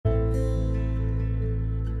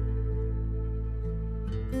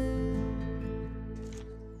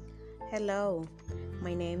Hello,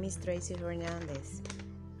 my name is Tracy Hernandez.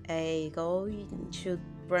 I go to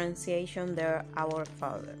pronunciation there Our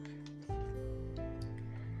Father.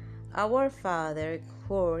 Our Father,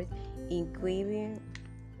 who art in heaven,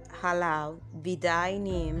 hallowed be thy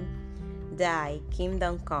name, thy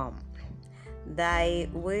kingdom come. Thy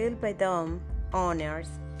will be done on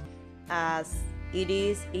earth as it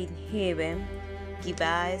is in heaven. Give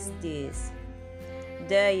us this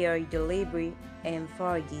day our daily and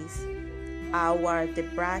forgive our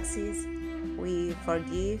trespasses, we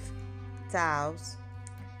forgive those.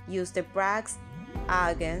 Use the brags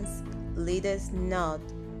against, lead us not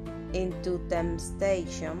into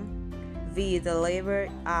temptation, be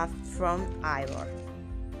delivered us from evil.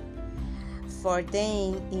 For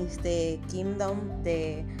thine is the kingdom,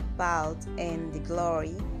 the power, and the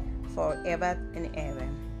glory, forever and ever.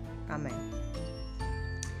 Amen.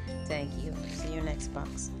 Thank you. See you next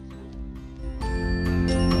box.